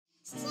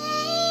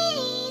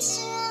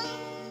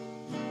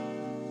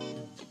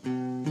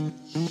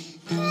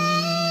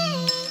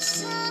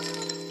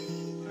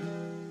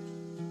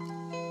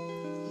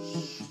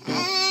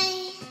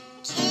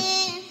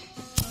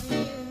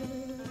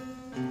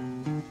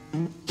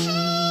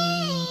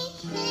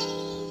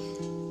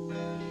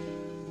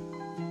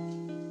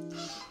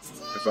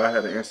If I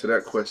had to answer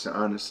that question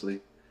honestly,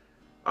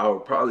 I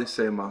would probably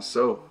say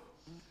myself.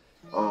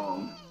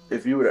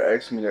 If you would have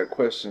asked me that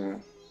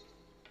question,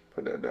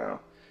 put that down.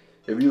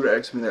 If you would have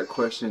asked me that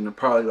question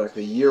probably like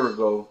a year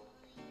ago,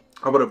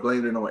 I would have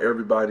blamed it on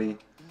everybody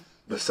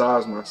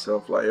besides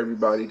myself. Like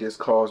everybody just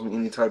caused me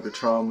any type of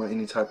trauma,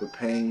 any type of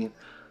pain,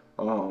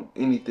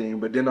 anything.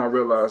 But then I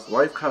realized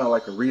life kind of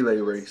like a relay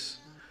race.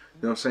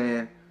 You know what I'm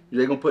saying?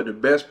 They're gonna put the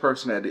best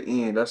person at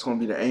the end. That's gonna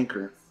be the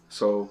anchor.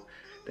 So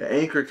the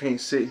anchor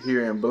can't sit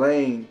here and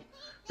blame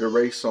the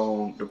race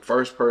on the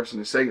first person,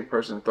 the second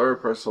person, the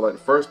third person. So like the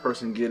first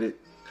person get it,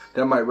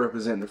 that might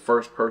represent the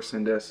first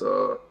person that's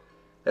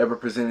ever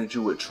presented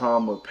you with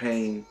trauma,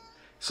 pain.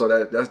 So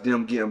that's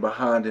them getting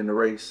behind in the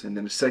race. And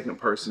then the second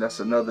person, that's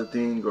another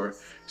thing or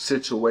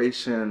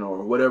situation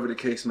or whatever the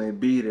case may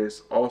be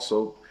that's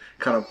also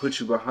kind of put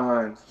you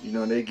behind. You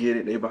know, they get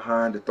it, they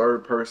behind the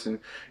third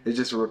person. It's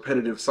just a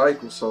repetitive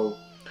cycle. So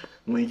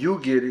when you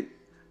get it,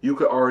 you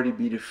could already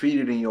be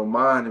defeated in your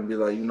mind and be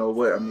like, you know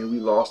what, I mean, we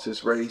lost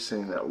this race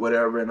and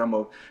whatever, and I'm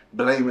going to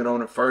blame it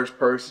on the first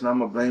person, I'm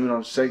going to blame it on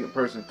the second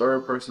person,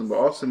 third person, but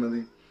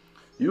ultimately,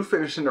 you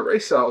finishing the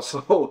race out.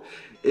 So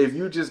if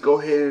you just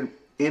go ahead and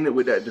end it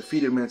with that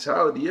defeated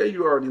mentality, yeah,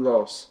 you already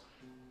lost.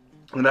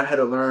 And I had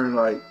to learn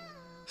like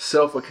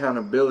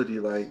self-accountability,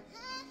 like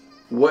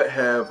what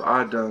have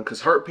I done?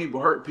 Because hurt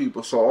people hurt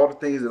people. So all the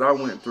things that I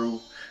went through,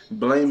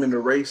 blaming the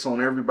race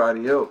on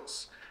everybody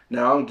else,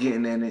 now I'm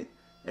getting in it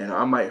and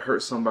I might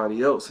hurt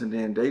somebody else and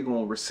then they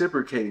gonna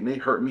reciprocate and they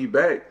hurt me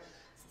back.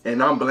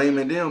 And I'm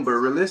blaming them, but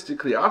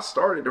realistically, I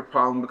started the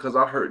problem because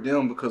I hurt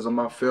them because of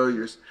my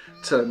failures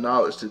to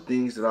acknowledge the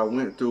things that I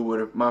went through,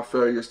 with my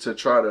failures to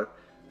try to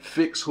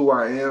fix who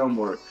I am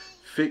or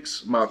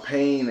fix my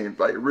pain and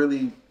like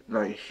really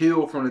like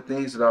heal from the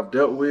things that I've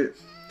dealt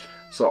with.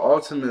 So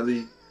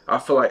ultimately, I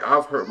feel like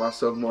I've hurt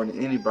myself more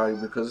than anybody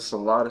because it's a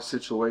lot of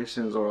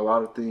situations or a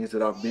lot of things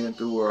that I've been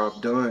through or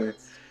I've done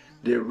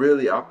that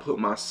really I put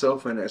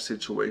myself in that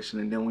situation.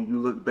 And then when you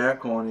look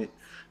back on it,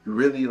 you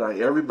really like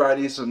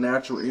everybody, it's a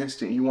natural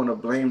instinct. You want to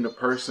blame the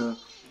person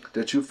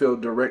that you feel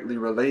directly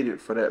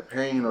related for that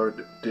pain or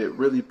that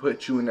really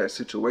put you in that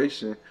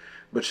situation.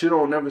 But you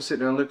don't never sit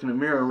there and look in the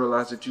mirror and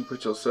realize that you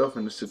put yourself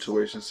in the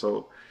situation.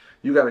 So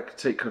you got to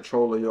take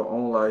control of your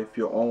own life,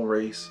 your own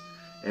race,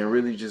 and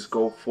really just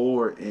go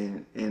forward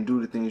and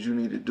do the things you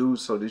need to do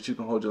so that you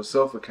can hold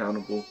yourself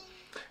accountable.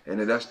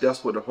 And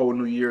that's what the whole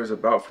new year is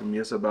about for me.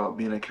 It's about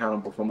being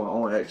accountable for my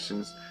own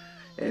actions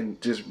and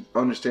just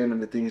understanding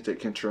the things that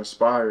can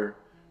transpire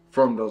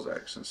from those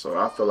actions. So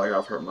I feel like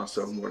I've hurt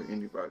myself more than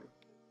anybody.